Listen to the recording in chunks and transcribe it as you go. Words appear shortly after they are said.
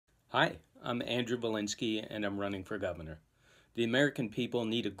Hi, I'm Andrew Volinsky, and I'm running for governor. The American people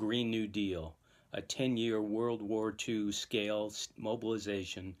need a Green New Deal, a 10-year World War II scale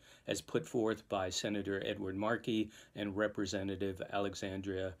mobilization as put forth by Senator Edward Markey and Representative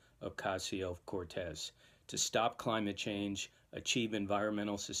Alexandria Ocasio-Cortez to stop climate change, achieve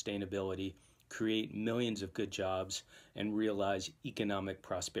environmental sustainability, create millions of good jobs, and realize economic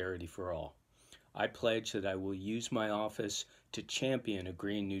prosperity for all. I pledge that I will use my office to champion a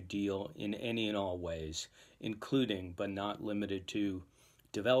Green New Deal in any and all ways, including but not limited to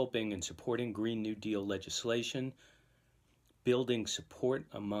developing and supporting Green New Deal legislation, building support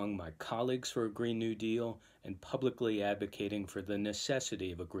among my colleagues for a Green New Deal, and publicly advocating for the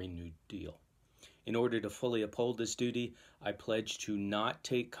necessity of a Green New Deal. In order to fully uphold this duty, I pledge to not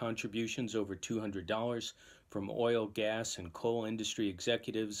take contributions over $200 from oil, gas, and coal industry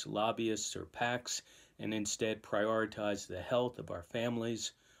executives, lobbyists, or PACs, and instead prioritize the health of our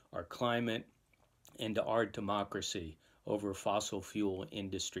families, our climate, and our democracy over fossil fuel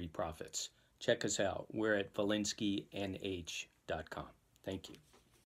industry profits. Check us out. We're at VolinskyNH.com. Thank you.